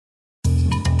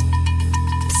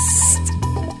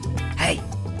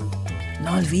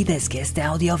olvides que este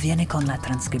audio viene con la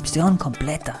transcripción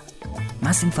completa.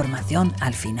 Más información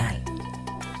al final.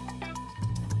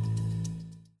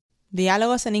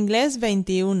 Diálogos en inglés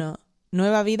 21.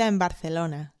 Nueva vida en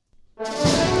Barcelona.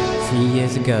 3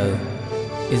 years ago,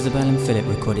 Isabel and Philip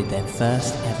recorded their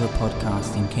first ever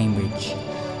podcast in Cambridge.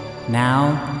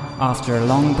 Now, after a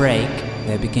long break,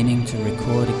 they're beginning to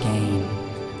record again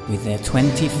with their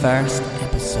 21st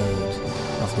episode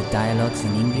of the Dialogues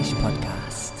in English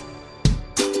podcast.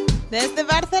 Desde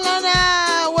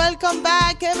Barcelona! Welcome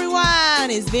back, everyone!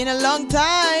 It's been a long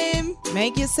time!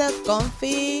 Make yourself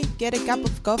comfy, get a cup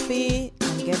of coffee,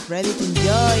 and get ready to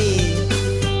enjoy it.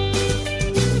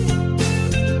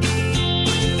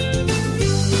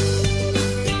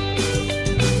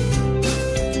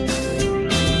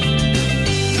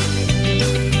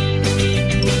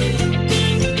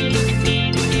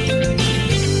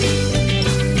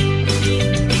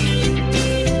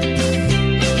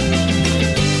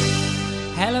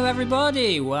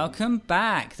 Everybody, welcome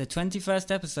back. The 21st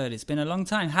episode. It's been a long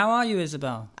time. How are you,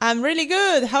 Isabel? I'm really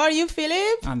good. How are you,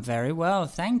 Philip? I'm very well,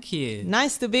 thank you.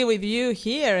 Nice to be with you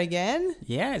here again.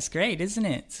 Yeah, it's great, isn't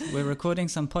it? We're recording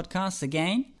some podcasts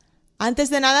again. Antes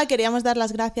de nada, queríamos dar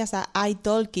las gracias a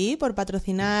italki por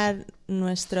patrocinar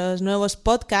nuestros nuevos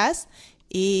podcasts.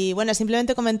 Y bueno,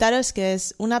 simplemente comentaros que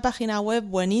es una página web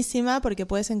buenísima porque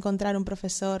puedes encontrar un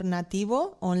profesor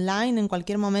nativo online en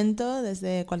cualquier momento,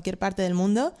 desde cualquier parte del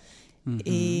mundo. Uh-huh.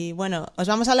 Y bueno, os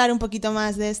vamos a hablar un poquito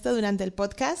más de esto durante el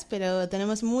podcast, pero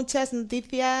tenemos muchas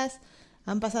noticias,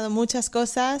 han pasado muchas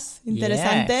cosas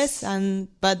interesantes. Yes.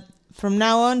 But from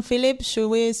now on, Philip, should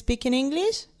we speak in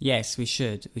English? Yes, we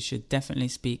should. We should definitely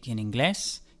speak in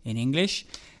English.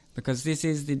 Because this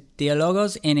is the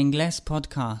Diálogos en Inglés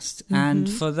podcast. Mm-hmm. And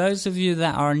for those of you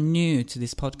that are new to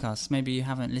this podcast, maybe you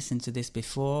haven't listened to this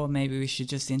before, maybe we should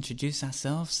just introduce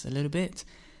ourselves a little bit.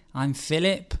 I'm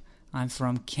Philip, I'm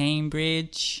from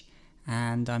Cambridge,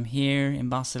 and I'm here in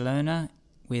Barcelona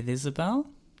with Isabel.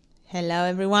 Hello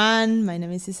everyone, my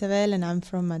name is Isabel and I'm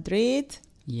from Madrid.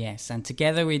 Yes, and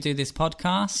together we do this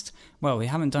podcast. Well, we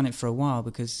haven't done it for a while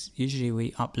because usually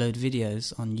we upload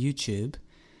videos on YouTube.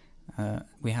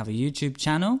 We have a YouTube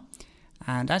channel,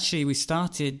 and actually we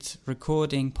started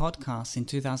recording podcasts in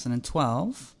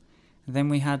 2012. Then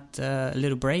we had a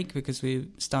little break because we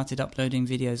started uploading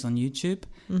videos on YouTube,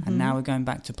 and now we're going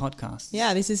back to podcasts.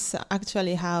 Yeah, this is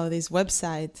actually how this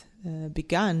website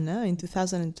began. In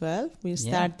 2012, we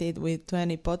started with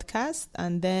 20 podcasts,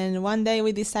 and then one day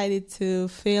we decided to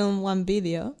film one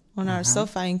video on our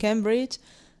sofa in Cambridge,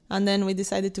 and then we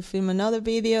decided to film another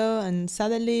video, and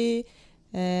suddenly...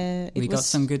 we got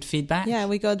some good feedback. Yeah,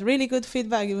 we got really good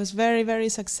feedback. It was very, very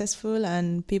successful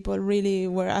and people really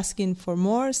were asking for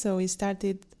more. So we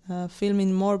started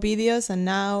filming more videos, and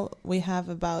now we have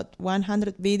about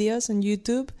 100 videos on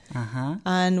YouTube.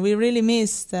 And we really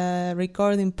missed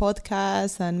recording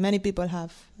podcasts, and many people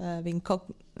have been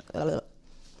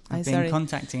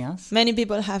contacting us. Many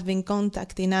people have been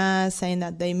contacting us saying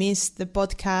that they missed the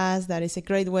podcast, that is a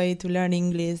great way to learn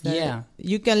English. That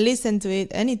you can listen to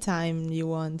it anytime you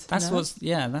want. That's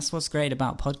what's great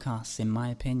about podcasts, in my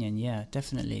opinion. Yeah,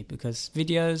 definitely. Because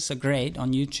videos are great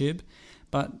on YouTube,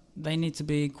 but they need to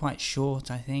be quite short,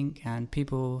 I think, and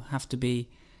people have to be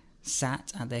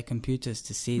sat at their computers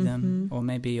to see them, or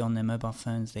maybe on their mobile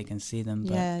phones they can see them.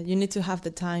 But you need to have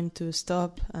the time to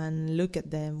stop and look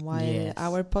at them. While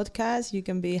our podcast, you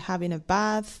can be having a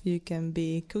bath, you can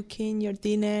be cooking your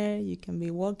dinner, you can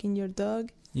be walking your dog.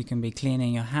 You can be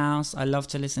cleaning your house. I love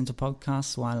to listen to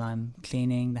podcasts while I'm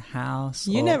cleaning the house.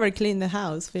 You never clean the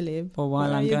house, Philip. Or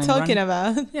while what I'm are you talking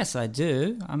about? Yes, I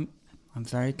do. I'm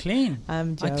very clean.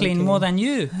 I'm joking. I clean more than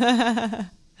you.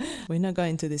 We're not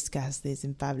going to discuss this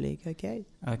in public, okay?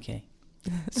 Okay.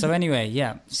 So anyway,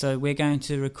 so we're going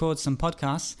to record some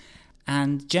podcasts,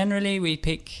 and generally we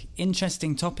pick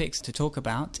interesting topics to talk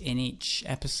about in each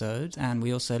episode, and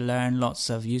we also learn lots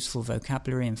of useful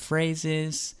vocabulary and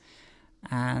phrases.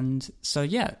 And so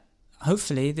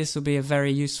hopefully this will be a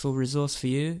very useful resource for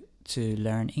you to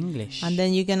learn English. And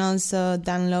then you can also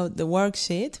download the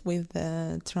worksheet with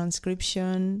the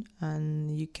transcription,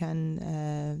 and you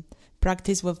can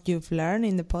practice what you've learned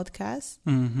in the podcast.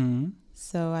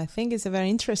 So I think it's a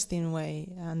very interesting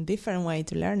way and different way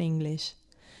to learn English.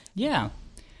 Yeah.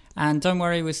 And don't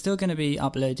worry, we're still going to be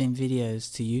uploading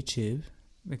videos to YouTube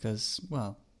because,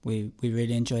 well, we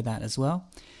really enjoy that as well.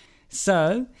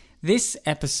 So this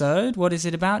episode, what is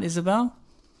it about, Isabel?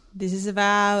 This is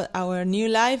about our new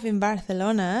life in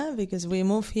Barcelona because we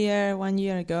moved here 1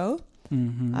 year ago.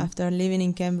 after living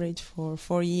in Cambridge for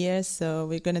 4 years. So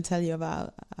we're going to tell you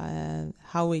about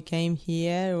how we came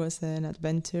here. It was an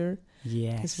adventure.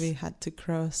 Yes. Because we had to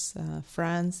cross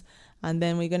France. And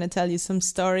then we're going to tell you some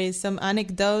stories, some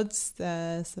anecdotes,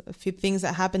 a few things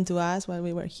that happened to us while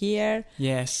we were here.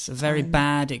 Yes, a very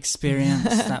bad experience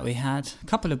that we had. A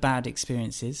couple of bad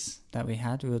experiences that we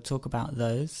had. We will talk about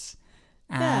those.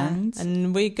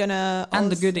 And we're going to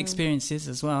And the good experiences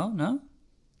as well, no?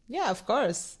 Yeah, of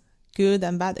course. Good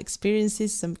and bad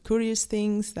experiences, some curious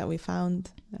things that we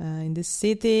found in this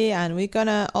city. And we're going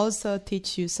to also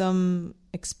teach you some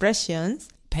expressions.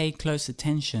 Pay close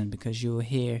attention because you will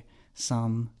hear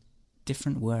some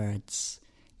different words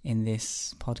in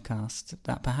this podcast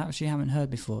that perhaps you haven't heard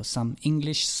before. Some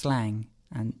English slang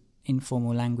and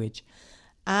informal language.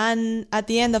 And at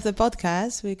the end of the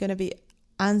podcast, we're going to be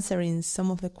answering some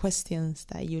of the questions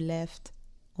that you left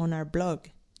on our blog.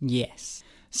 Yes.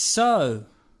 So,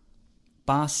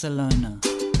 Barcelona.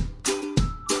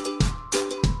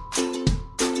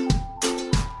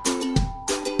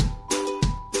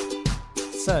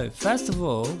 So, first of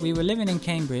all, we were living in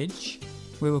Cambridge.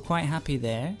 We were quite happy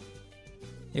there.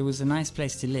 It was a nice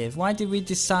place to live. Why did we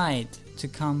decide to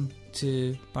come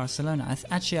to Barcelona? I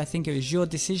think it was your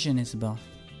decision, Isabel.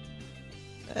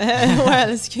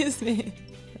 Well, excuse me.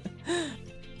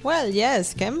 Well,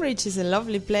 yes, Cambridge is a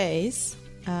lovely place.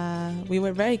 We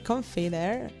were very comfy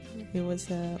there.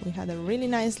 We had a really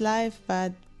nice life,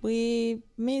 but we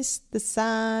missed the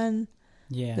sun.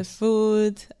 Yes. The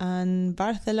food, and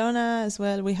Barcelona as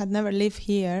well. We had never lived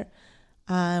here,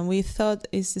 and we thought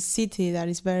it's a city that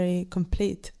is very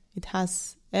complete. It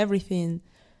has everything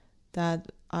that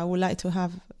I would like to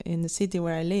have in the city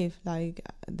where I live. Like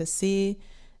the sea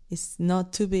is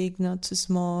not too big, not too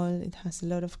small. It has a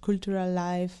lot of cultural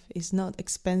life. It's not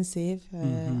expensive.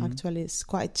 Actually, it's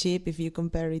quite cheap if you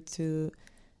compare it to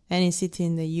any city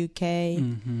in the UK.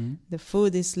 The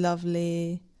food is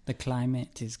lovely. The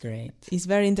climate is great. It's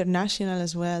very international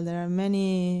as well. There are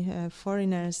many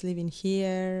foreigners living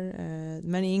here,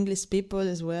 many English people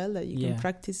as well that you can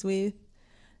practice with.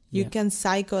 You can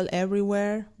cycle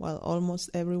everywhere, well,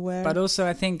 almost everywhere. But also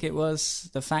I think it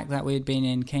was the fact that we'd been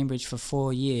in Cambridge for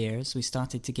 4 years, we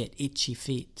started to get itchy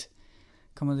feet.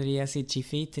 ¿Cómo dirías itchy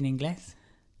feet en inglés?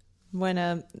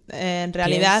 Bueno, en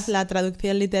realidad la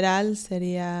traducción literal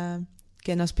sería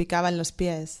que nos picaban los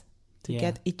pies. To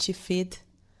get itchy feet.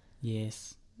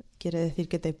 Yes. Quiere decir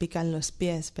que te pican los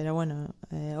pies, pero bueno,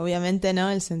 obviamente no,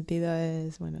 el sentido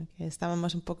es, bueno, que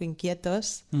estábamos un poco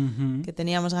inquietos, que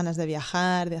teníamos ganas de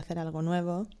viajar, de hacer algo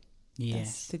nuevo. Yes.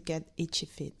 That's to get itchy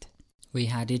feet. We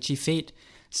had itchy feet.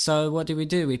 So what did we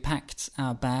do? We packed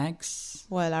our bags.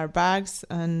 Well, our bags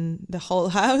and the whole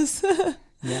house.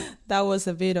 Yeah. That was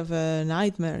a bit of a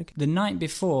nightmare. The night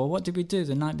before, what did we do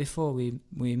the night before we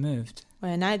moved?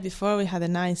 Well, the night before we had a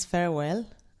nice farewell.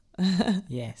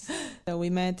 Yes. So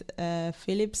we met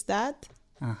Philip's dad.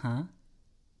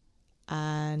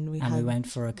 And we went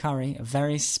for a curry, a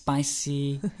very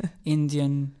spicy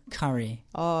Indian curry.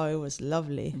 Oh, it was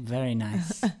lovely. Very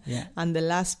nice. Yeah. And the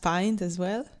last pint as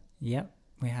well. Yep,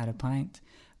 we had a pint.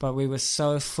 But we were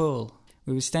so full.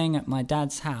 We were staying at my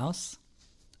dad's house.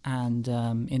 And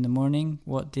in the morning,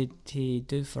 what did he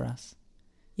do for us?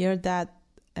 Your dad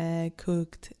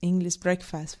cooked English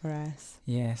breakfast for us.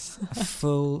 Yes, a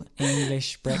full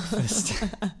English breakfast.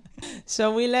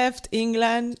 So we left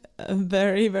England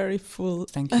very, very full.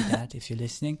 Thank you, Dad, if you're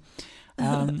listening.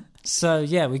 So,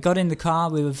 yeah, we got in the car.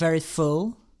 We were very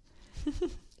full.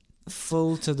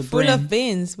 Full to the brim. Full of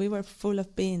beans. We were full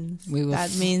of beans.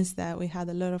 That means that we had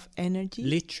a lot of energy.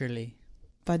 Literally.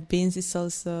 But beans is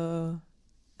also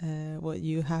what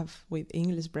you have with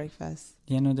English breakfast.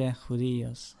 Lleno de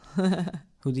judíos.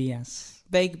 Judías.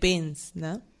 Baked beans,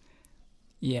 no?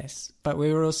 Yes, but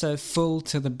we were also full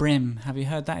to the brim. Have you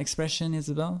heard that expression,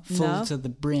 Isabel? Full to the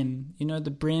brim. You know,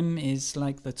 the brim is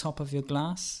like the top of your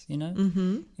glass, you know?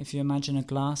 Mm-hmm. If you imagine a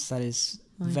glass that is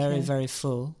very, very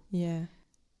full. Yeah.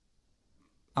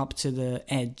 Up to the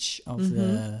edge of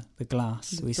the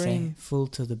glass, we say full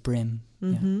to the brim.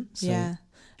 Mm-hmm.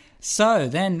 So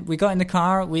then we got in the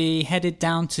car, we headed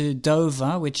down to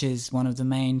Dover, which is one of the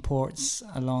main ports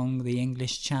along the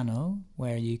English Channel,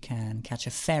 where you can catch a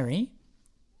ferry.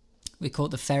 We caught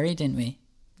the ferry, didn't we?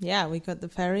 Yeah, we got the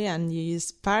ferry, and you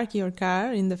just park your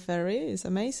car in the ferry. It's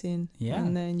amazing. Yeah.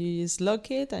 And then you just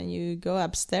lock it and you go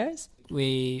upstairs.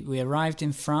 We arrived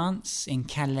in France, in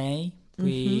Calais.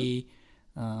 We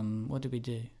what did we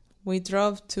do? We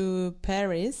drove to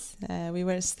Paris. We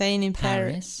were staying in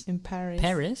Paris. In Paris.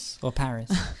 Paris or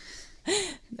Paris?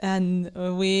 And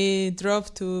we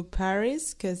drove to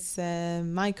Paris because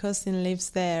my cousin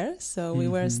lives there. So we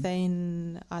were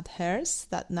staying at hers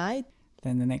that night.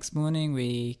 Then the next morning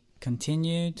we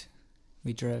continued.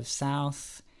 We drove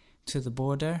south to the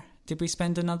border. Did we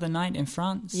spend another night in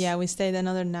France? Yeah, we stayed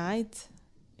another night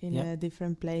in a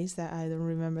different place that I don't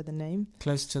remember the name.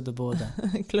 Close to the border.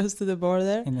 Close to the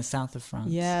border. In the south of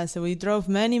France. Yeah, so we drove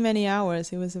many, many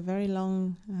hours. It was a very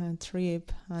long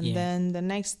trip. And then the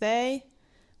next day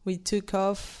we took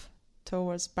off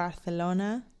towards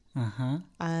Barcelona.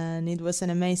 And it was an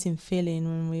amazing feeling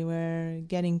when we were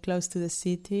getting close to the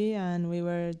city and we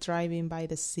were driving by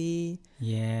the sea.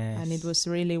 Yes. And it was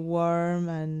really warm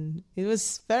and it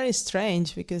was very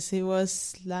strange because it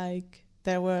was like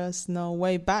there was no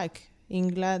way back.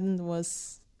 England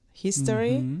was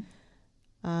history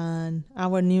and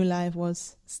our new life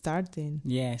was starting.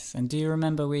 Yes. And do you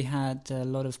remember we had a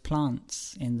lot of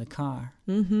plants in the car?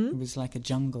 It was like a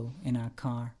jungle in our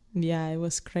car. Yeah, it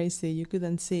was crazy. You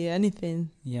couldn't see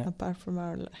anything apart from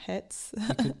our heads.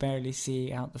 You could barely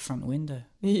see out the front window.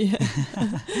 Yeah,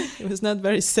 it was not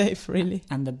very safe, really.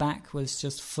 And the back was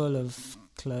just full of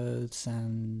clothes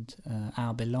and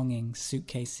our belongings,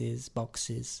 suitcases,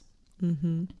 boxes,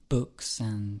 books,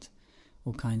 and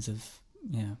all kinds of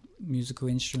musical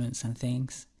instruments and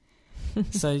things.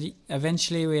 So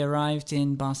eventually we arrived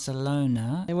in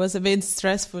Barcelona. It was a bit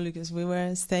stressful because we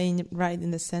were staying right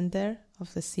in the center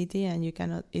of the city and you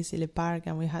cannot easily park,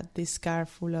 and we had this car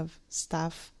full of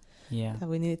stuff that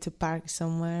we needed to park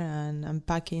somewhere, and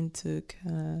unpacking took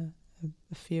a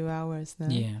few hours now.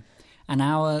 Yeah. And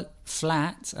our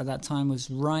flat at that time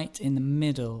was right in the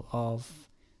middle of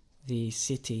the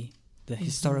city, the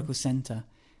historical centre,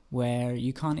 where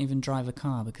you can't even drive a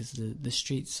car because the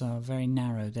streets are very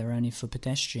narrow. They're only for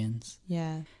pedestrians.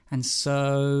 Yeah. And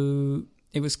so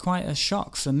it was quite a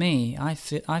shock for me. I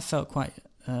felt quite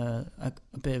a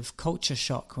bit of culture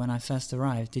shock when I first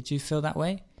arrived. Did you feel that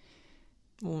way?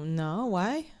 No,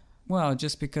 why? Well,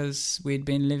 just because we'd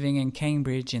been living in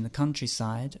Cambridge in the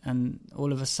countryside, and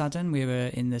all of a sudden we were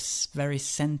in this very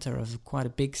centre of quite a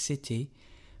big city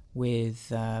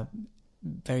with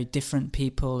very different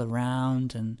people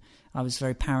around, and I was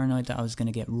very paranoid that I was going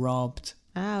to get robbed.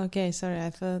 Ah, okay, sorry, I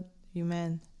thought you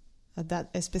meant at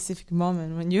that specific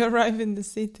moment when you arrive in the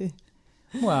city.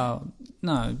 Well,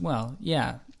 no, well,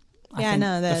 yeah. I think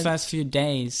the first few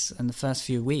days and the first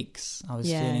few weeks, I was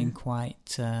feeling quite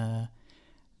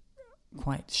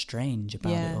strange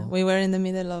about it all. We were in the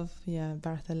middle of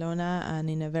Barcelona and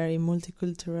in a very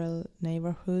multicultural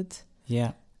neighborhood.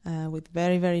 Yeah. With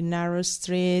very, very narrow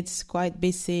streets, quite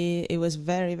busy. It was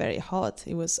very, very hot.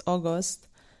 It was August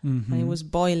and it was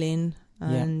boiling.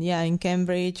 And in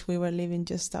Cambridge, we were living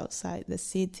just outside the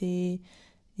city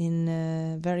in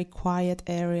a very quiet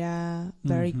area,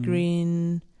 very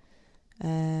green.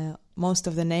 Most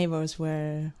of the neighbors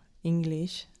were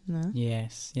English. No?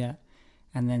 Yes, yeah.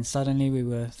 And then suddenly we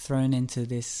were thrown into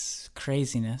this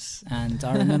craziness. And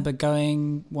I remember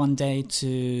going one day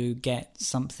to get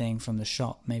something from the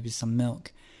shop, maybe some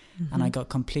milk. And I got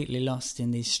completely lost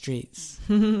in these streets.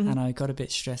 And I got a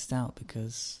bit stressed out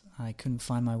because I couldn't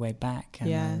find my way back.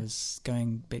 And I was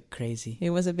going a bit crazy. It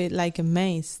was a bit like a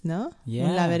maze, no? Yeah.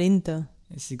 Un laberinto.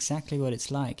 It's exactly what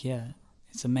it's like, yeah.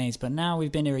 It's a maze. But now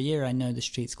we've been here a year, I know the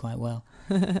streets quite well.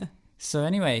 So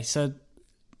anyway,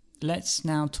 let's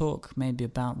now talk maybe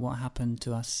about what happened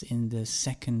to us in the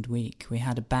second week. We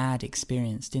had a bad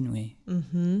experience, didn't we?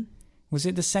 Was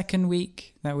it the second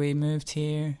week that we moved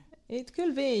here? It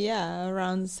could be,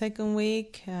 around the second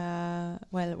week.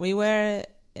 Well, we were,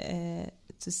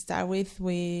 to start with,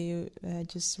 we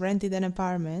just rented an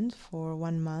apartment for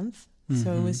 1 month.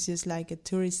 So it was just like a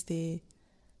touristy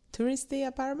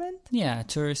apartment? Yeah,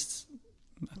 tourist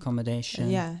accommodation.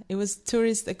 Yeah, it was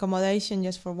tourist accommodation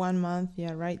just for 1 month,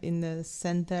 right in the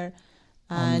center.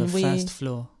 And on the first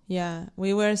floor. Yeah,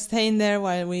 we were staying there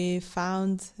while we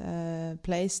found a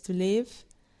place to live.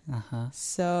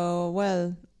 So,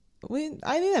 well,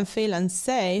 I didn't feel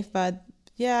unsafe, but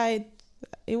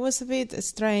it was a bit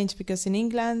strange because in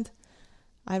England,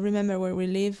 I remember where we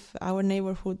live, our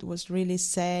neighborhood was really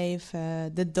safe.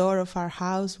 The door of our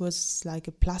house was like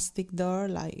a plastic door,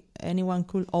 like anyone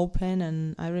could open.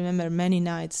 And I remember many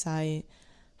nights I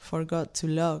forgot to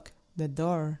lock the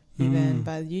door even,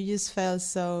 but you just felt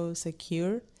so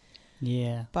secure.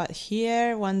 Yeah. But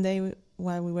here, one day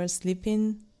while we were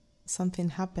sleeping, something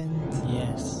happened.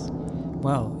 Yes.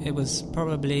 Well, it was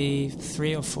probably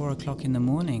 3 or 4 o'clock in the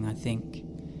morning, I think,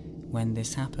 when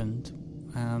this happened.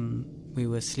 We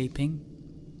were sleeping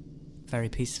very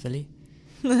peacefully.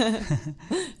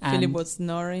 Philip was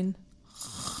snoring.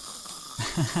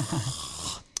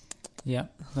 Yeah,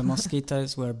 the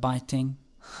mosquitoes were biting.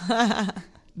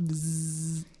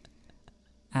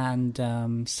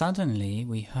 And suddenly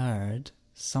we heard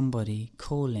somebody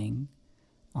calling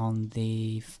on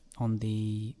the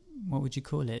what would you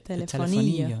call it? Telefonillo. The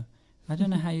telefonillo. I don't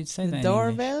know how you'd say The that in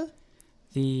doorbell? English.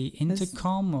 The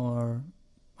intercom, or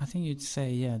I think you'd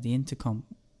say, the intercom.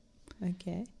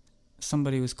 Okay.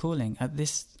 Somebody was calling at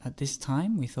this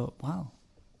time. We thought, wow.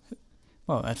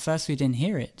 Well, at first we didn't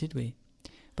hear it, did we?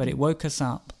 But it woke us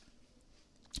up.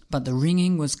 But the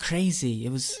ringing was crazy.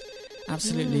 It was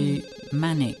absolutely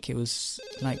manic. It was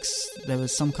like there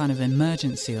was some kind of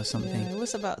emergency or something. Yeah, it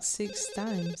was about 6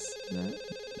 times, no?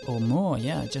 Or more,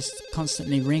 yeah. Just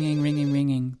constantly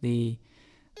ringing the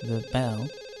bell.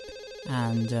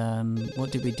 And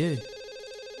what did we do?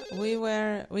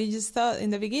 We just thought, in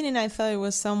the beginning I thought it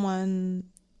was someone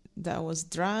that was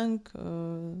drunk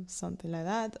or something like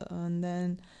that, and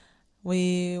then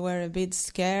we were a bit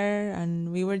scared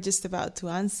and we were just about to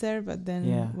answer, but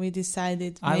then we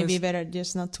decided maybe better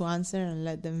just not to answer and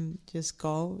let them just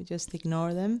go, just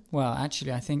ignore them. Well,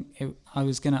 actually I think I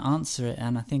was going to answer it,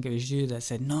 and I think it was you that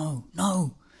said, no,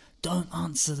 don't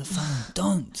answer the phone,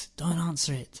 don't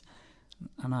answer it.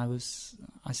 And I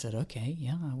said, okay,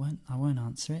 yeah, I won't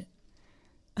answer it.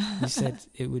 You said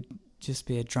it would just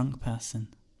be a drunk person.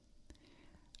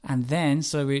 And then,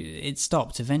 so it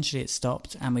stopped. Eventually it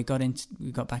stopped, and we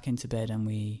got back into bed, and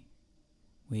we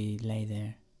lay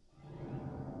there,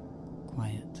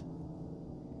 quiet.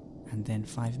 And then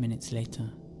 5 minutes later,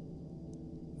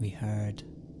 we heard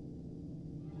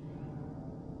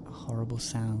a horrible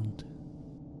sound.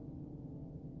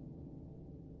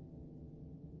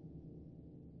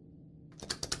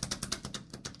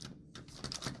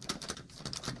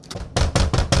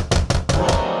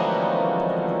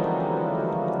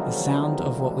 The sound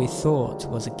of what we thought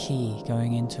was a key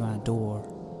going into our door.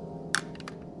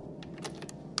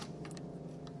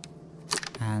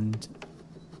 And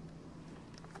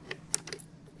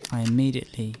I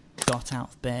immediately got out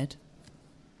of bed,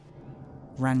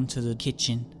 ran to the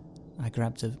kitchen. I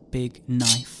grabbed a big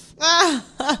knife.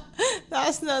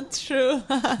 That's not true.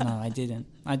 No, I didn't.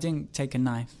 I didn't take a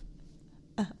knife.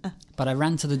 But I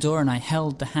ran to the door and I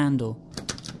held the handle.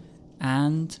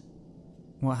 And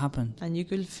what happened? And you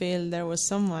could feel there was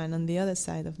someone on the other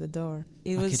side of the door.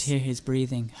 I could hear his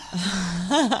breathing.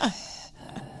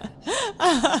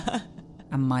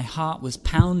 And my heart was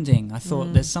pounding. I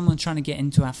thought, there's someone trying to get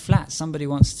into our flat. Somebody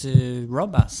wants to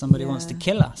rob us. Somebody wants to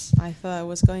kill us. I thought I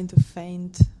was going to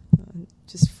faint,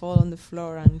 just fall on the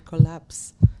floor and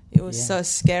collapse. It was so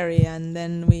scary. And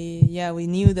then we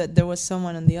knew that there was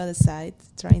someone on the other side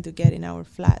trying to get in our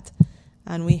flat.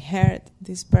 And we heard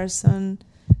this person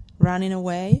running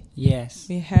away. Yes.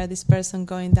 We heard this person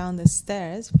going down the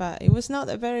stairs, but it was not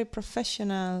a very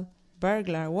professional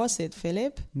burglar, was it,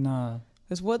 Philip? No.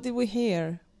 Because what did we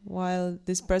hear while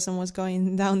this person was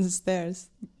going down the stairs?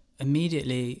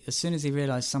 Immediately, as soon as he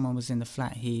realised someone was in the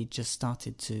flat, he just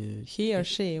started to... He or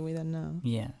she, we don't know.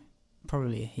 Yeah,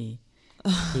 probably a he.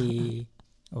 He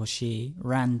or she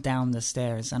ran down the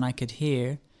stairs, and I could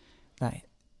hear that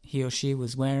he or she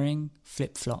was wearing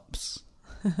flip-flops,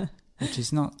 which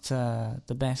is not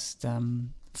the best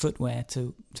footwear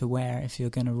to wear if you're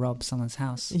going to rob someone's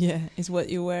house. Yeah, it's what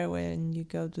you wear when you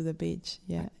go to the beach.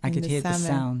 Yeah, I could hear the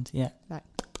sound. Yeah, like.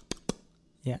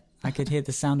 Yeah, I could hear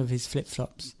the sound of his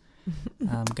flip-flops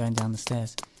going down the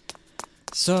stairs.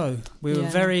 So we were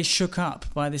very shook up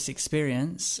by this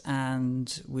experience,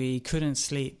 and we couldn't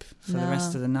sleep for the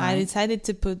rest of the night. I decided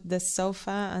to put the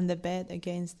sofa and the bed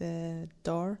against the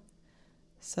door,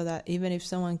 so that even if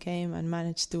someone came and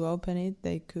managed to open it,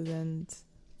 they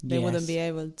wouldn't be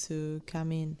able to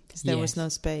come in because there was no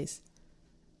space.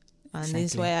 And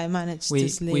this way I managed to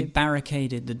sleep. We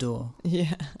barricaded the door.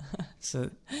 Yeah. So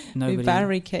nobody... We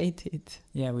barricaded.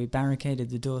 Yeah, we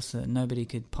barricaded the door so that nobody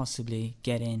could possibly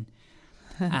get in.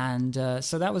 And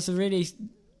so that was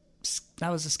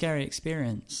a scary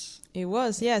experience. It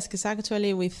was, yes, because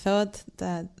actually we thought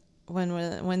that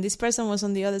when this person was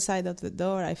on the other side of the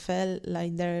door, I felt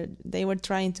like they were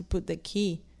trying to put the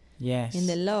key in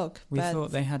the lock. We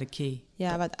thought they had a key.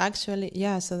 Yeah, but actually,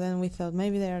 so then we thought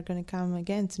maybe they are going to come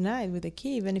again tonight with the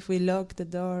key. Even if we lock the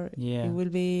door, it will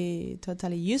be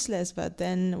totally useless. But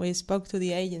then we spoke to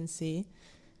the agency,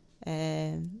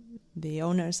 the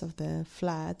owners of the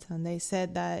flat, and they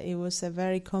said that it was a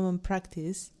very common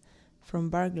practice from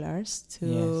burglars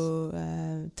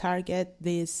to target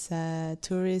this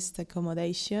tourist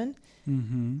accommodation,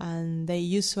 and they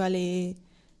usually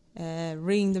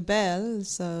ring the bell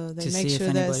so they make sure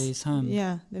anybody's home.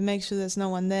 Yeah, they make sure there's no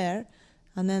one there,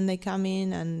 and then they come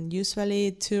in. And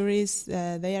usually tourists,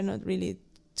 they are not really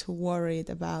too worried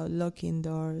about locking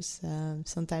doors.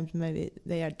 Sometimes maybe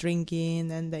they are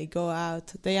drinking and they go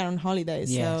out. They are on holidays,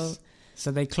 Yes.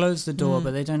 So they close the door,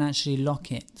 but they don't actually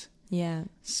lock it. Yeah.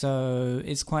 So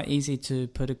it's quite easy to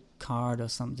put a card or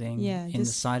something in the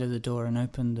side of the door and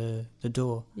open the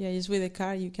door. Yeah, just with a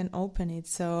card you can open it.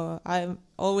 So I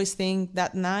always think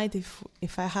that night,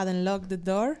 if I hadn't locked the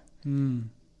door,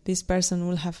 this person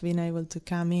would have been able to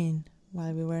come in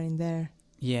while we were in there.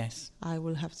 Yes. I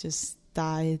would have just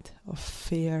died of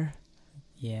fear.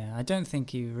 Yeah, I don't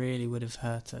think he really would have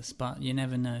hurt us, but you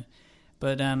never know.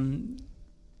 But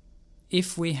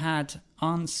if we had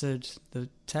answered the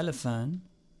telephone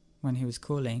when he was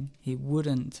calling, he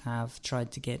wouldn't have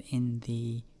tried to get in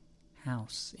the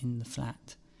house, in the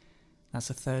flat. That's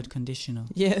a third conditional.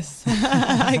 Yes,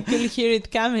 I could hear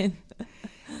it coming.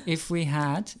 If we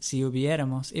had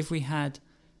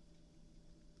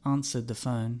answered the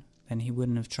phone, then he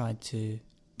wouldn't have tried to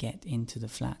get into the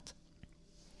flat.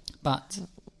 But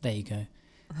there you go.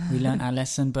 We learnt our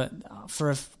lesson, but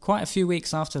for quite a few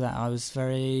weeks after that, I was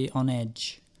very on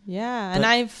edge. Yeah, and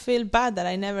I feel bad that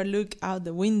I never looked out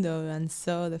the window and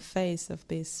saw the face of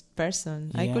this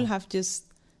person. Yeah. I could have just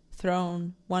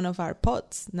thrown one of our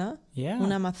pots, no? Yeah.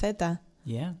 Una maceta.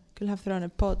 Yeah. Could have thrown a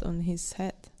pot on his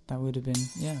head. That would have been,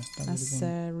 as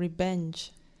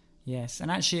revenge. Yes, and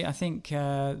actually I think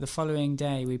the following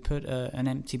day we put an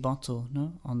empty bottle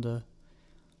on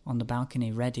the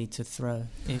balcony ready to throw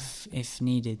if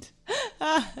needed.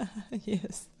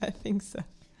 Yes, I think so.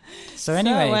 So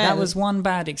anyway, that was one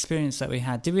bad experience that we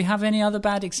had. Did we have any other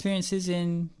bad experiences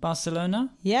in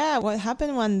Barcelona? Yeah, what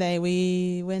happened one day,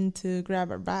 we went to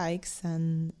grab our bikes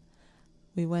and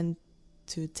we went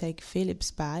to take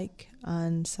Philip's bike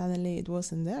and suddenly it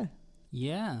wasn't there.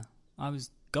 Yeah, I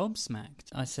was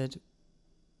gobsmacked. I said,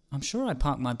 I'm sure I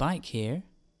parked my bike here.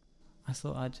 I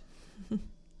thought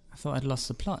I'd lost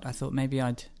the plot. I thought maybe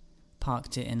I'd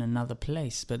parked it in another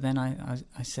place. But then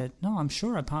I said, no, I'm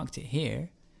sure I parked it here.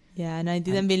 Yeah, and I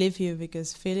didn't believe you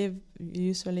because Philip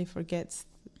usually forgets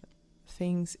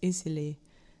things easily.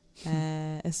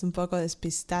 Es un poco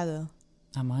despistado.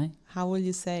 Am I? How will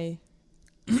you say?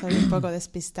 Soy un poco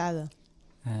despistado.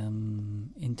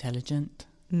 Intelligent?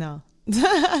 No.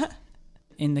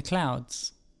 In the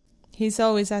clouds? He's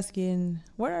always asking,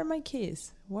 where are my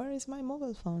keys? Where is my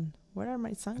mobile phone? Where are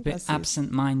my sunglasses? A bit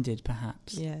absent-minded,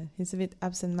 perhaps. Yeah, he's a bit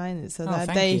absent-minded. So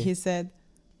that day he said,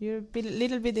 you're a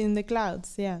little bit in the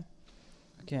clouds, yeah.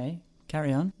 Okay,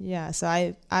 carry on. Yeah, so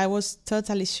I was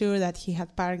totally sure that he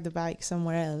had parked the bike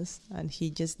somewhere else and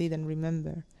he just didn't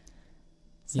remember.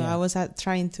 So I was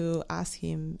trying to ask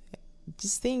him,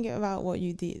 just think about what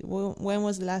you did. When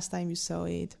was the last time you saw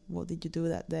it? What did you do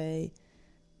that day?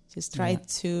 Just try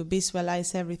to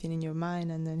visualize everything in your mind.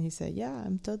 And then he said, yeah,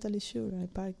 I'm totally sure. I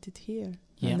parked it here.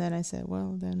 Yeah. And then I said,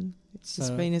 well, then it's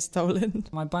just been stolen.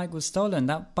 My bike was stolen.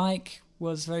 That bike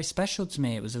was very special to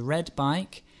me. It was a red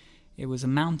bike. It was a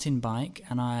mountain bike.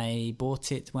 And I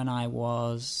bought it when I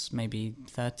was maybe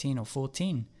 13 or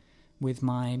 14 with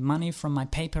my money from my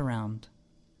paper round.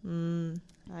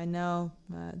 I know.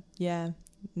 Yeah,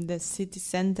 the city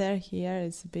center here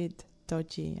is a bit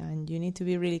dodgy and you need to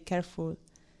be really careful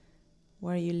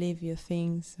where you leave your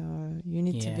things, or you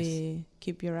need to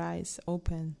keep your eyes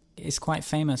open. It's quite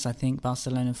famous, I think,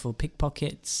 Barcelona, for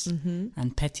pickpockets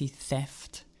and petty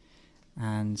theft.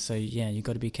 And so, you've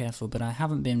got to be careful. But I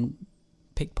haven't been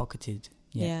pickpocketed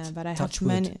yet. Yeah, but I Touch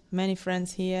have many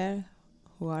friends here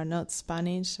who are not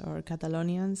Spanish or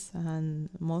Catalonians, and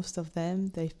most of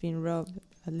them, they've been robbed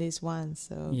at least once.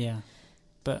 So yeah,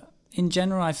 but in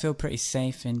general, I feel pretty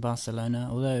safe in Barcelona,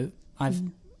 although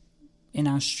in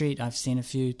our street, I've seen a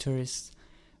few tourists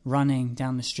running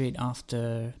down the street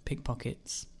after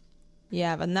pickpockets.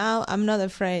 Yeah, but now I'm not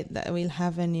afraid that we'll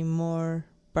have any more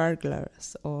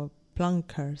burglars or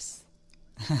plunkers.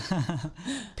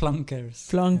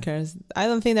 Plunkers. I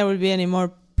don't think there will be any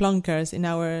more plunkers in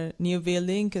our new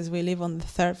building because we live on the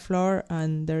 3rd floor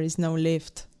and there is no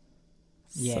lift.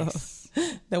 Yes. So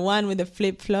the one with the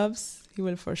flip-flops, he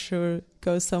will for sure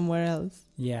go somewhere else.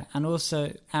 Yeah, and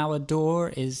also our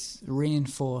door is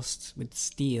reinforced with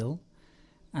steel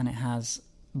and it has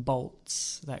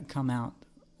bolts that come out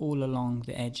all along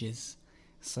the edges.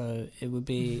 So it would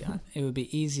be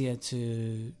easier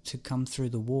to come through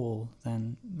the wall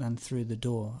than through the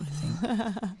door, I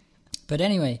think. But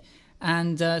anyway,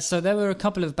 and so there were a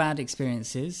couple of bad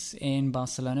experiences in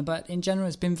Barcelona, but in general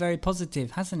it's been very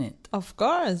positive, hasn't it? Of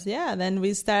course, yeah. Then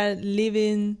we start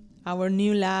living our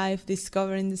new life,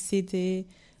 discovering the city.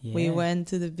 Yeah. We went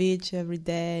to the beach every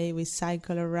day. We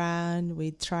cycled around. We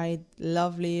tried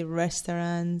lovely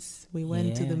restaurants. We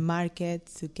went to the market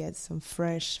to get some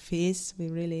fresh fish.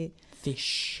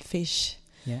 Fish.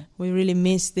 Yeah. We really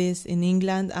missed this in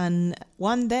England. And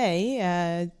one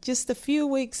day, just a few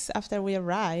weeks after we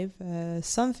arrived,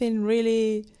 something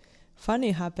really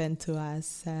funny happened to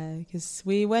us, because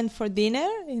we went for dinner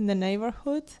in the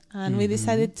neighborhood and we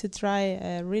decided to try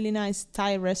a really nice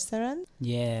Thai restaurant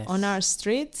on our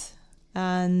street.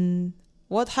 And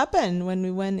what happened when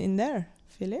we went in there,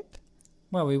 Philip?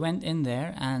 Well, we went in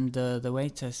there and the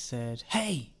waiter said,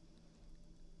 "Hey,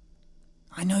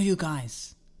 I know you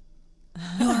guys.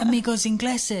 You're amigos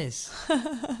ingleses."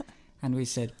 And we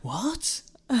said, "What?"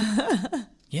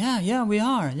 Yeah, we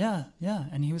are. Yeah.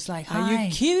 And he was like, "Hi." Are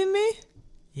you kidding me?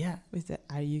 Yeah. We said,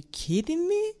 "Are you kidding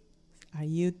me? Are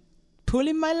you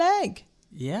pulling my leg?"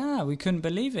 Yeah, we couldn't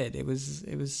believe it. It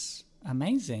was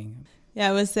amazing.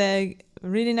 Yeah, it was a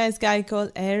really nice guy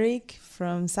called Eric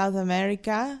from South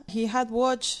America. He had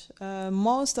watched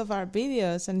most of our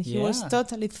videos and he was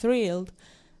totally thrilled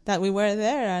that we were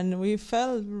there, and we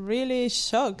felt really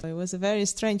shocked. It was a very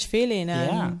strange feeling.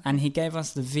 And he gave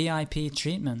us the VIP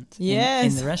treatment yes.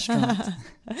 in the restaurant.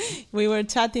 We were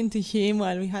chatting to him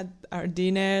while we had our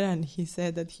dinner, and he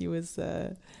said that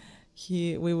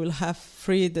we will have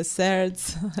free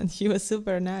desserts, and he was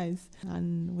super nice.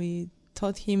 And we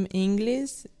taught him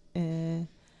English, and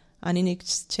in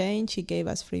exchange he gave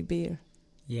us free beer.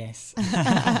 Yes.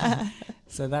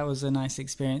 So that was a nice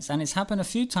experience, and it's happened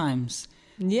a few times.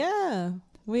 Yeah,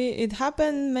 it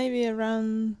happened maybe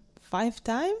around 5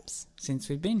 times since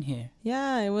we've been here.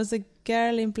 Yeah, it was a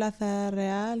girl in Plaza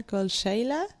Real called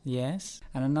Sheila. Yes,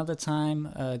 and another time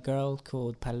a girl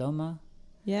called Paloma.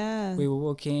 Yeah, we were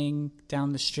walking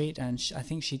down the street and I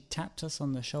think she tapped us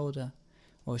on the shoulder,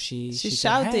 or she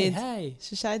shouted, said, hey.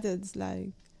 She shouted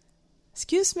like,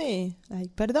 "Excuse me,"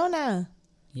 like "Perdona."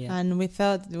 Yeah. And we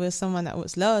thought it was someone that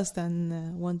was lost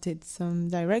and wanted some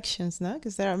directions, no?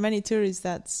 Because there are many tourists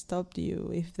that stop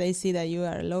you if they see that you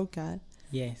are a local.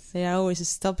 Yes. They are always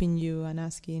stopping you and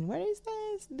asking, "Where is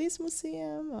this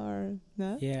museum?" Or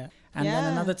no? Yeah. And then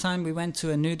another time we went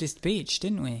to a nudist beach,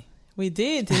 didn't we? We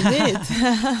did, indeed.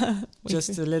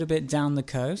 Just a little bit down the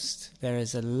coast, there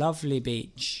is a lovely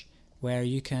beach where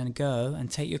you can go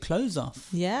and take your clothes off.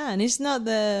 Yeah, and it's not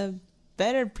the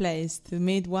better place to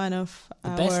meet one of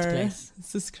our best place.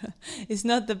 It's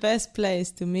not the best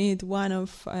place to meet one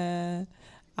of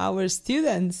our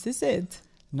students, is it?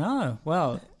 No.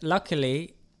 Well,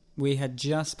 luckily we had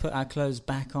just put our clothes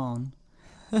back on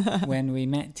when we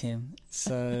met him,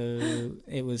 so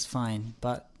it was fine.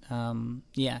 But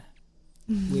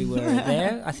we were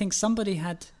there. I think somebody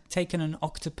had taken an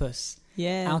octopus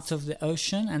out of the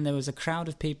ocean, and there was a crowd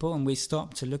of people, and we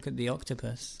stopped to look at the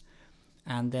octopus,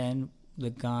 and then the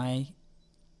guy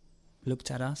looked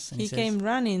at us and he came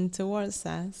running towards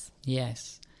us.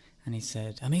 Yes. And he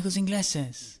said, "Amigos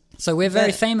ingleses." So we're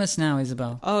very famous now,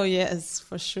 Isabel. Oh, yes,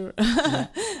 for sure. Yeah.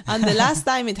 And the last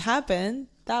time it happened,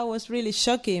 that was really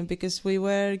shocking because we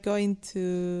were going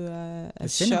to a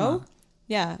show.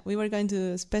 Yeah, we were going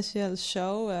to a special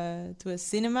show, to a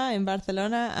cinema in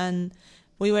Barcelona, and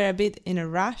we were a bit in a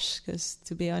rush because,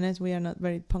 to be honest, we are not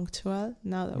very punctual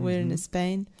now that we're in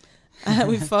Spain.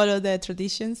 We follow the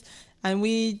traditions, and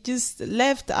we just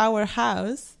left our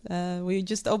house. We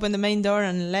just opened the main door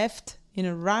and left in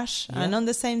a rush. Yeah. And on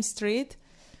the same street,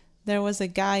 there was a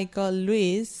guy called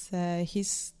Luis. He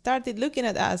started looking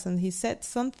at us and he said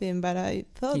something, but I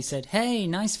thought... He said, "Hey,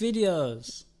 nice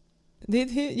videos."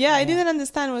 Did he? Yeah, I didn't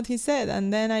understand what he said.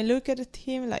 And then I looked at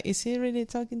him like, is he really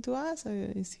talking to us? Or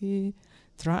is he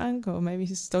drunk? Or maybe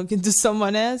he's talking to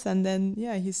someone else? And then,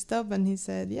 he stopped and he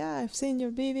said, "Yeah, I've seen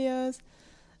your videos."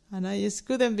 And I just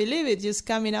couldn't believe it, just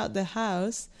coming out the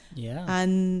house. Yeah.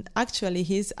 And actually,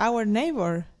 he's our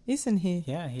neighbor, isn't he?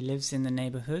 Yeah, he lives in the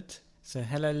neighborhood. So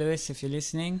hello, Luis, if you're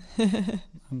listening.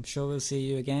 I'm sure we'll see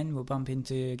you again. We'll bump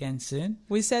into you again soon.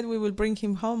 We said we will bring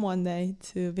him home one day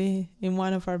to be in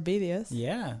one of our videos.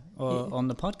 Yeah, or on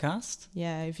the podcast.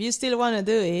 Yeah, if you still want to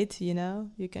do it,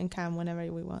 you can come whenever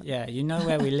we want. Yeah, you know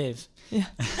where we live. Yeah.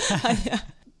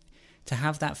 To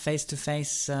have that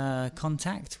face-to-face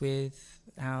contact with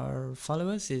our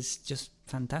followers is just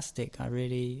fantastic. I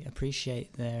really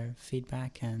appreciate their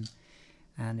feedback, and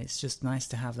it's just nice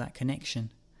to have that connection.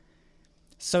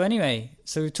 So anyway,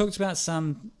 we talked about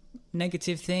some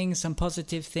negative things, some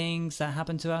positive things that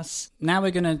happened to us. Now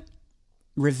we're going to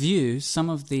review some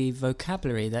of the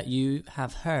vocabulary that you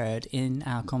have heard in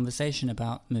our conversation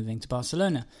about moving to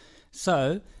Barcelona.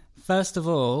 So, first of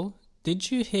all,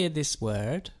 did you hear this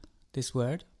word,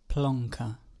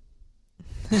 plonka?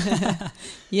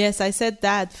 Yes, I said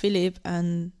that, Philip,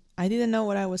 and I didn't know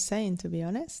what I was saying, to be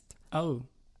honest. Oh.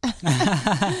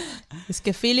 Es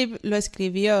que Philip lo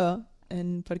escribió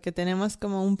porque tenemos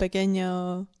como un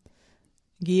pequeño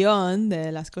guión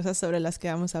de las cosas sobre las que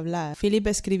vamos a hablar. Philip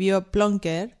escribió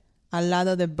plonker al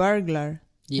lado de burglar.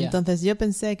 Yeah. Entonces yo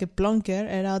pensé que plonker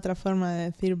era otra forma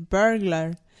de decir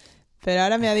burglar. Pero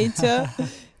ahora me ha dicho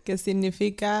que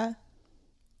significa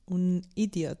un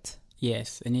idiot.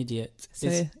 Yes, an idiot. Sí,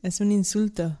 es un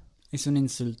insulto. Es un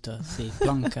insulto, sí,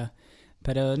 plonker.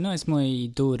 Pero no es muy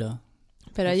duro.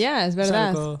 Pero ya, es verdad.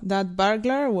 algo... That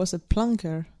burglar was a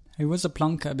plonker. He was a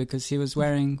plonker because he was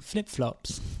wearing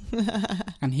flip-flops.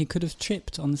 And he could have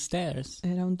tripped on the stairs.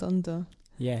 Era un tonto.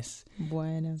 Yes.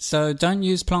 Bueno. So don't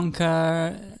use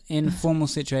plonker in formal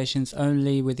situations,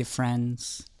 only with your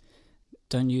friends.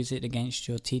 Don't use it against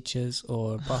your teachers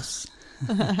or boss.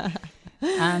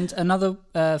 And another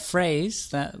phrase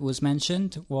that was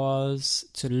mentioned was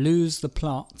to lose the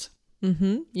plot.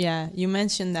 Mm-hmm. Yeah, you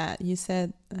mentioned that. You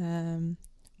said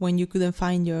when you couldn't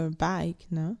find your bike,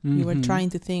 no? Mm-hmm. You were trying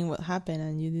to think what happened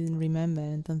and you didn't remember.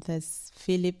 Entonces,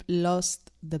 Philip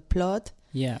lost the plot.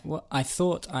 Yeah, well, I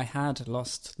thought I had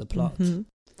lost the plot. Mm-hmm.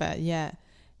 But yeah,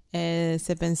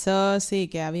 se pensó, sí,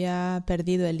 que había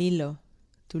perdido el hilo.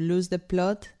 To lose the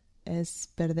plot es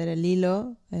perder el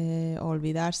hilo,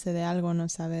 olvidarse de algo, no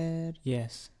saber...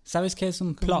 Yes. ¿Sabes qué es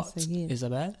un plot,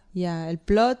 Isabel? Yeah, el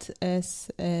plot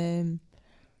es el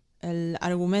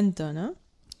argumento, ¿no?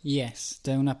 Yes,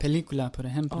 de una película, por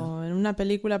ejemplo. O en una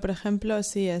película, por ejemplo,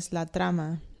 sí, es la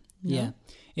trama, ¿no? Yeah.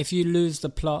 If you lose the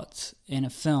plot in a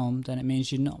film, then it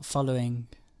means you're not following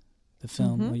the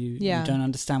film, or you don't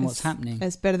understand what's happening.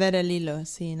 Es perder el hilo,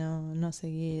 sí, no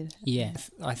seguir.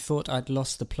 Yes, I thought I'd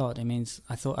lost the plot. It means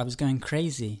I thought I was going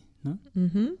crazy, ¿no?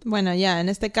 Mm-hmm. Bueno, ya, en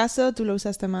este caso tú lo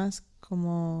usaste más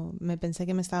como me pensé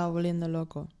que me estaba volviendo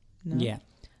loco, ¿no? Yeah.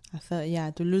 I thought,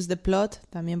 yeah, to lose the plot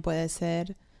también puede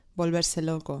ser volverse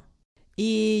loco.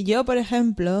 Y yo, por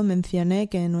ejemplo, mencioné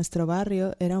que en nuestro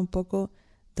barrio era un poco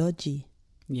dodgy.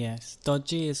 Yes,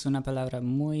 dodgy es una palabra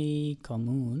muy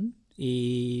común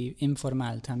y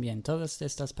informal también. Todas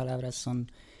estas palabras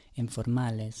son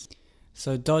informales.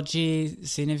 So, dodgy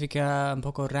significa un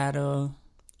poco raro.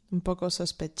 Un poco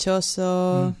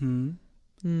sospechoso.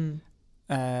 Mm-hmm.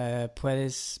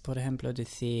 Puedes, por ejemplo,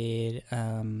 decir,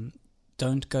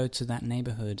 don't go to that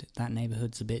neighborhood. That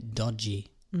neighborhood's a bit dodgy.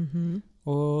 Mm-hmm.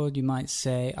 Or you might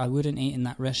say, I wouldn't eat in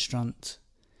that restaurant.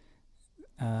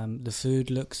 The food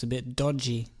looks a bit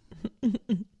dodgy.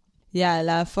 Ya,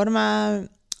 la forma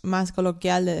más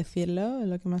coloquial de decirlo,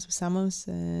 lo que más usamos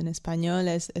en español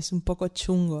es un poco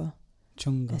chungo.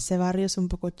 Chungo. Ese barrio es un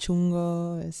poco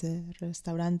chungo, ese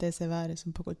restaurante, ese bar es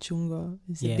un poco chungo.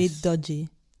 It's a bit dodgy.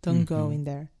 Don't go in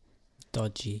there.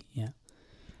 Dodgy, yeah.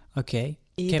 Okay.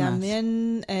 Y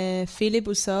también Philip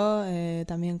usó,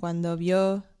 también cuando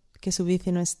vio que su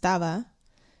bici no estaba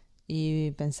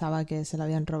y pensaba que se la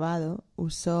habían robado,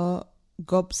 usó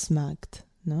gobsmacked,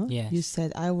 ¿no? Yes. You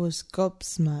said, I was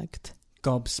gobsmacked.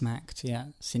 Gobsmacked, yeah.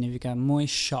 Significa muy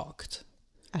shocked.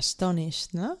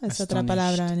 Astonished, ¿no? Es otra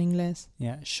palabra en inglés.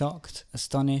 Yeah, shocked,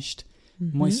 astonished,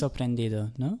 muy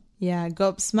sorprendido, ¿no? Yeah,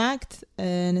 gobsmacked,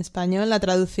 en español la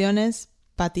traducción es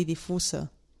patidifuso.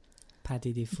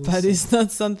 Patidifuso. But it's not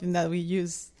something that we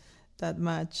use that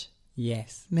much.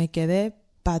 Yes. Me quedé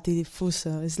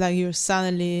patidifuso. It's like you're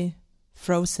suddenly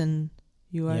frozen.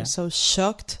 You are so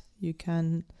shocked you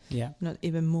can not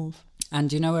even move. And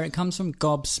do you know where it comes from?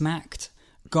 Gobsmacked.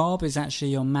 Gob is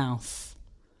actually your mouth.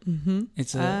 Mm-hmm.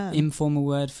 It's an informal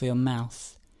word for your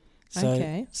mouth.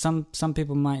 So some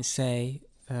people might say,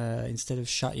 instead of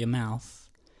shut your mouth,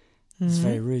 it's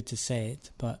very rude to say it,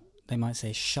 but they might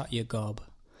say shut your gob.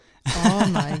 Oh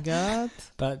my God.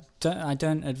 But I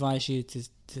don't advise you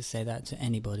to say that to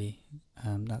anybody.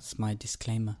 That's my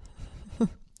disclaimer.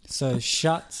 So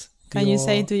shut. Can you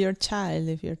say to your child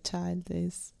if your child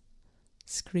is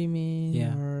screaming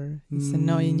or it's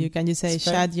annoying you? Can you say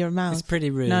shut your mouth? It's pretty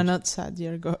rude. No, not shut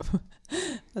your gob.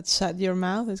 But shut your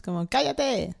mouth is como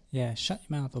cállate. Yeah, shut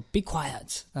your mouth or be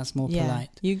quiet. That's more polite.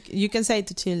 You can say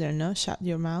to children, no? Shut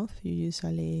your mouth. You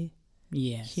usually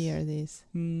hear this.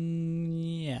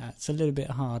 Yeah, it's a little bit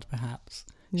hard perhaps.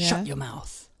 Yeah. Shut your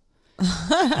mouth.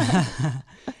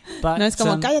 But no, es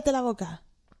como cállate la boca.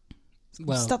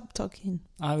 Well, stop talking.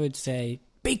 I would say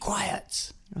be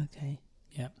quiet. Okay.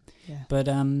 Yeah.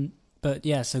 But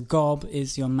yeah, so gob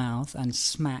is your mouth and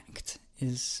smacked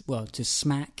is, well, to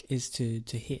smack is to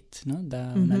hit, ¿no?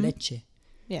 Da una leche.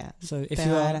 Yeah. So if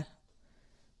you are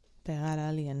pegar a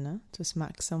alguien, ¿no? To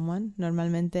smack someone.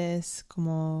 Normalmente es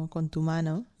como con tu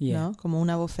mano, ¿no? Como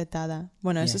una bofetada.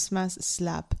 Bueno, eso es más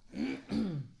slap.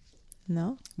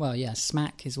 No? Well, yeah,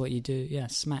 smack is what you do. Yeah,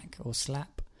 smack or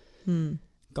slap.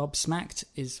 Gobsmacked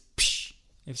is psh,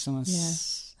 if someone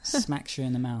smacks you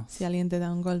in the mouth. Si alguien te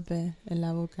da un golpe en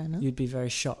la boca, ¿no? You'd be very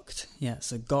shocked. Yeah,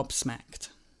 so gobsmacked.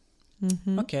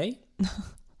 Okay.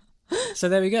 So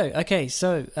there we go. Okay,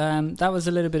 so that was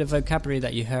a little bit of vocabulary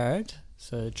that you heard.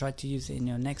 So try to use it in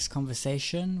your next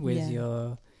conversation with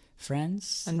your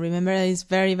friends. And remember, it's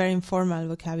very, very informal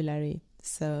vocabulary.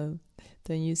 So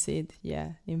don't use it,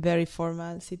 in very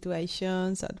formal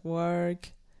situations, at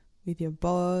work, with your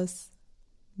boss,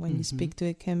 when you speak to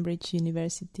a Cambridge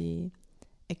University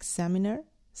examiner.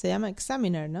 Se llama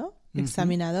examiner, ¿no?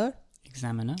 Examinador.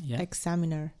 Examiner, yeah.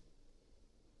 Examiner.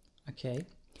 Okay.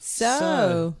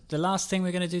 So, the last thing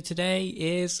we're going to do today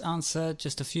is answer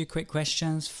just a few quick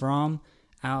questions from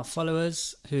our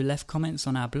followers who left comments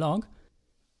on our blog.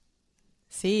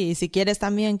 Sí, y si quieres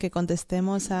también que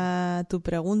contestemos a tu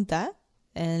pregunta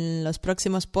en los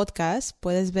próximos podcasts,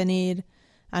 puedes venir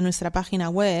a nuestra página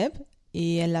web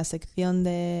y en la sección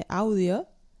de audio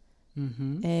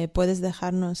puedes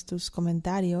dejarnos tus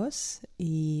comentarios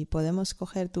y podemos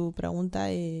coger tu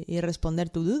pregunta y responder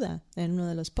tu duda en uno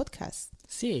de los podcasts.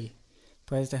 Sí,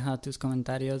 puedes dejar tus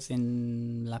comentarios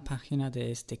en la página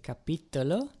de este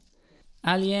capítulo.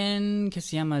 Alguien que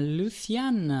se llama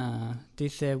Luciana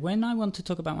dice, when I want to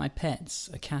talk about my pets,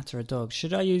 a cat or a dog,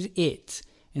 should I use it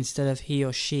instead of he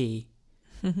or she?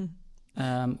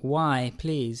 Why,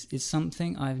 please? It's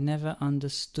something I've never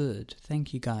understood.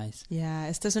 Thank you, guys.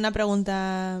 Esta es una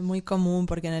pregunta muy común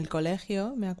porque en el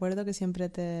colegio me acuerdo que siempre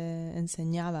te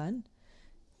enseñaban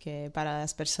que para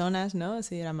las personas, ¿no?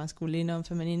 Si era masculino o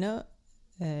femenino,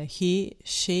 he,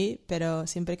 she, pero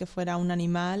siempre que fuera un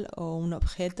animal o un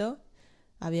objeto,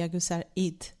 había que usar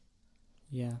it.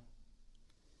 Yeah.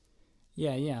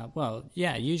 Well,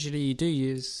 usually you do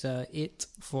use it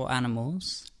for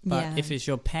animals. But if it's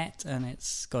your pet and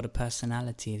it's got a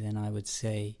personality, then I would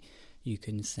say you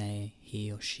can say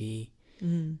he or she.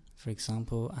 For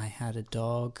example, I had a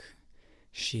dog.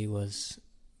 She was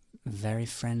a very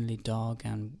friendly dog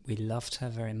and we loved her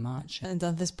very much.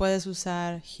 Entonces puedes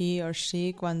usar he or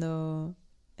she cuando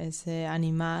ese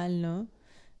animal, ¿no?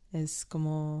 Es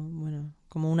como,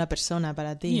 como una persona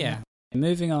para ti. Yeah. ¿No?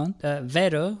 Moving on.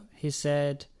 Vero, he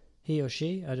said he or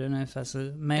she. I don't know if that's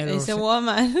a male or It's a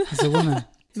woman. It's a woman.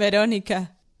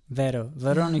 Veronica.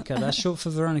 Veronica. That's short for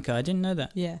Veronica. I didn't know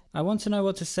that. Yeah. I want to know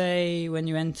what to say when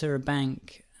you enter a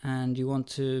bank and you want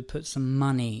to put some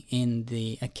money in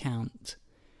the account.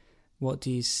 What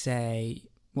do you say?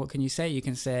 What can you say? You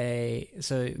can say,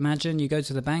 so imagine you go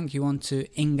to the bank, you want to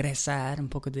ingresar un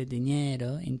poco de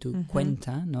dinero in tu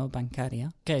cuenta, no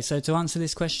bancaria. Okay, so to answer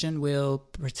this question, we'll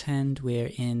pretend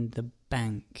we're in the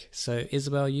bank. So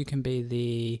Isabel, you can be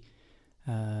the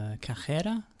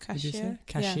cajera? Cashier.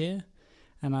 Cashier. Yeah.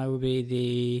 And I will be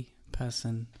the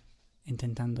person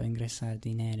intentando ingresar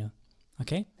dinero.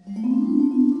 Okay?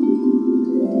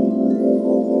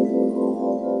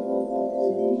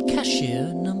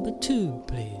 Cashier number 2,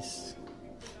 please.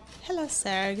 Hello,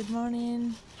 sir. Good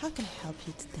morning. How can I help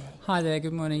you today? Hi there.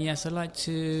 Good morning. Yes, I'd like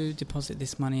to deposit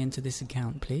this money into this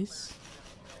account, please.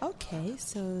 Okay.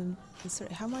 So,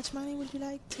 sorry, how much money would you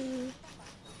like to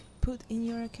put in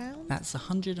your account? That's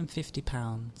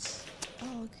 £150.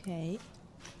 Oh, okay.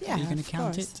 Yeah, Are you going to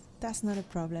count course. it? That's not a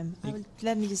problem.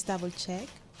 Let me just double check.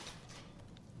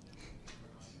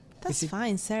 That's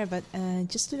fine, sir, but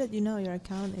just to let you know, your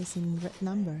account is in red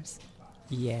numbers.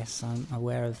 Yes, I'm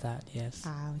aware of that. Yes.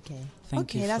 Ah, okay.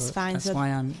 Thank you. That's fine.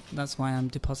 That's why I'm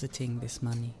depositing this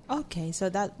money. Okay, so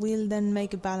that will then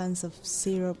make a balance of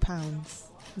 £0.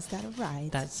 Is that all right?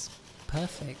 That's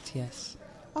perfect. Yes.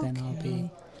 Okay. Then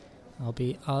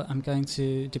I'm going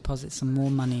to deposit some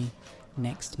more money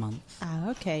next month.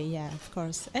 Ah, okay. Yeah, of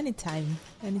course. Anytime,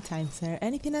 sir.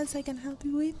 Anything else I can help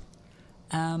you with?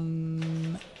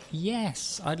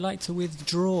 Yes, I'd like to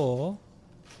withdraw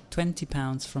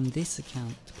 £20 from this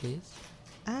account, please.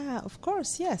 Ah, of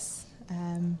course, yes.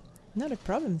 Not a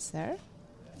problem, sir.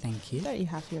 Thank you. There you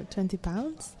have your £20.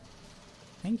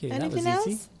 Thank you. Anything that was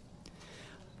easy.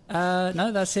 Else?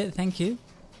 No, that's it. Thank you.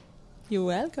 You're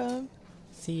welcome.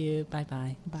 See you.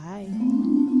 Bye-bye. Bye.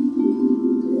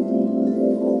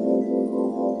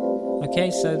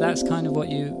 Okay, so that's kind of what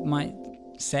you might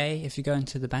say if you go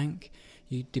into the bank.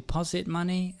 You deposit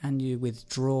money and you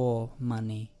withdraw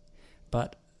money.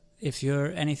 But if you're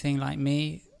anything like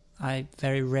me, I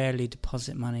very rarely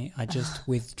deposit money. I just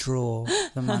withdraw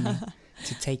the money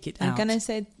to take it out. And can I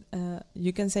say,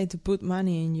 you can say to put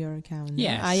money in your account.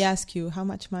 Yes. I ask you, how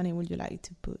much money would you like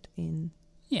to put in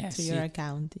yes, to your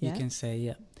account? Yeah? You can say,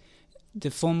 yeah. the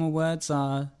formal words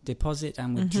are deposit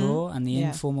and withdraw, and the Yeah.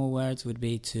 informal words would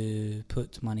be to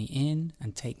put money in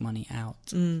and take money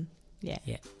out. Yeah.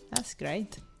 Yeah. That's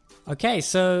great. Okay,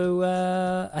 so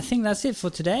I think that's it for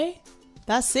today.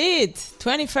 That's it.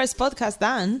 21st podcast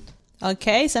done.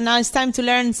 Okay, so now it's time to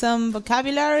learn some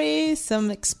vocabulary,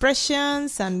 some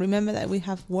expressions, and remember that we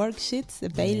have worksheets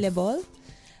available.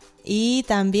 Y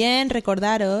también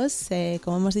recordaros,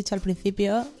 como hemos dicho al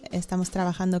principio, estamos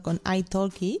trabajando con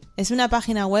italki. Es una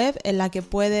página web en la que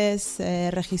puedes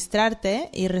registrarte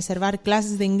y reservar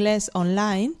clases de inglés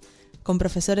online con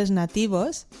profesores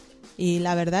nativos. Y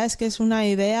la verdad es que es una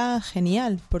idea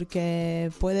genial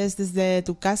porque puedes desde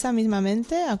tu casa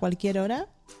mismamente, a cualquier hora,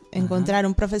 encontrar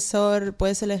un profesor.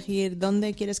 Puedes elegir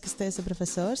dónde quieres que esté ese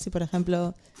profesor. Si, por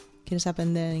ejemplo, quieres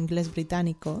aprender inglés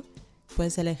británico,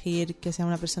 puedes elegir que sea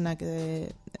una persona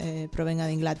que provenga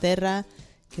de Inglaterra,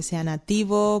 que sea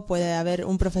nativo. Puede haber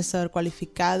un profesor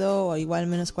cualificado o igual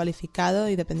menos cualificado,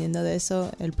 y dependiendo de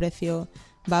eso el precio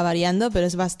va variando, pero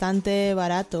es bastante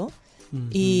barato.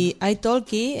 Y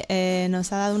italki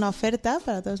nos ha dado una oferta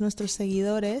para todos nuestros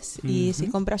seguidores, y si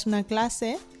compras una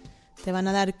clase te van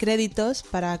a dar créditos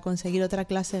para conseguir otra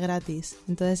clase gratis.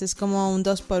 Entonces es como un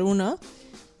 2x1,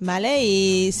 ¿vale?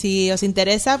 Y si os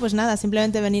interesa, pues nada,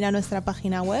 simplemente venir a nuestra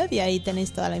página web y ahí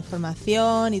tenéis toda la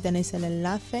información y tenéis el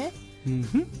enlace.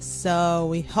 So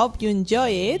we hope you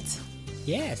enjoy it.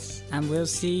 Yes, and we'll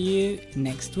see you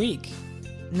next week.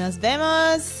 Nos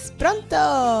vemos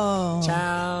pronto.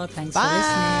 Ciao, thanks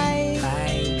Bye. for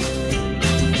listening. Bye.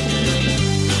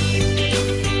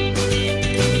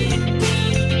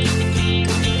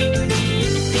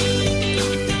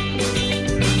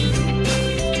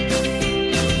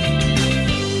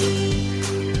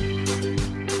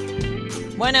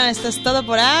 Bueno, esto es todo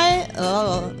por ahí.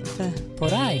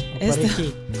 Por ahí o por Esto-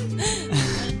 aquí.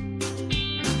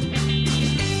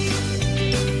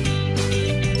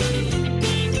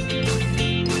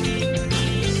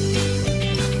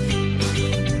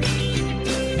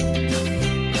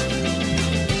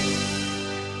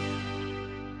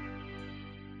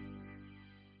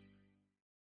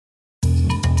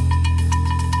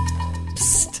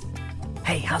 Psst.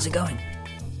 Hey, how's it going?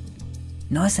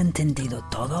 ¿No has entendido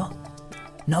todo?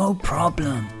 No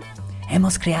problem.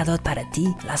 Hemos creado para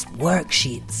ti las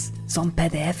worksheets. Son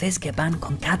PDFs que van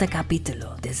con cada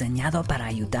capítulo, diseñado para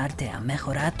ayudarte a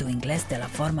mejorar tu inglés de la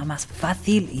forma más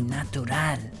fácil y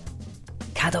natural.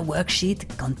 Cada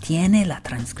worksheet contiene la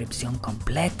transcripción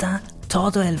completa,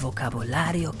 todo el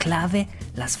vocabulario clave,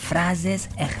 las frases,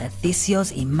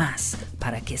 ejercicios y más,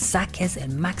 para que saques el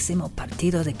máximo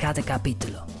partido de cada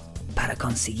capítulo. Para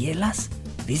conseguirlas,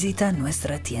 visita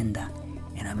nuestra tienda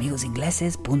en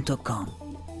amigosingleses.com.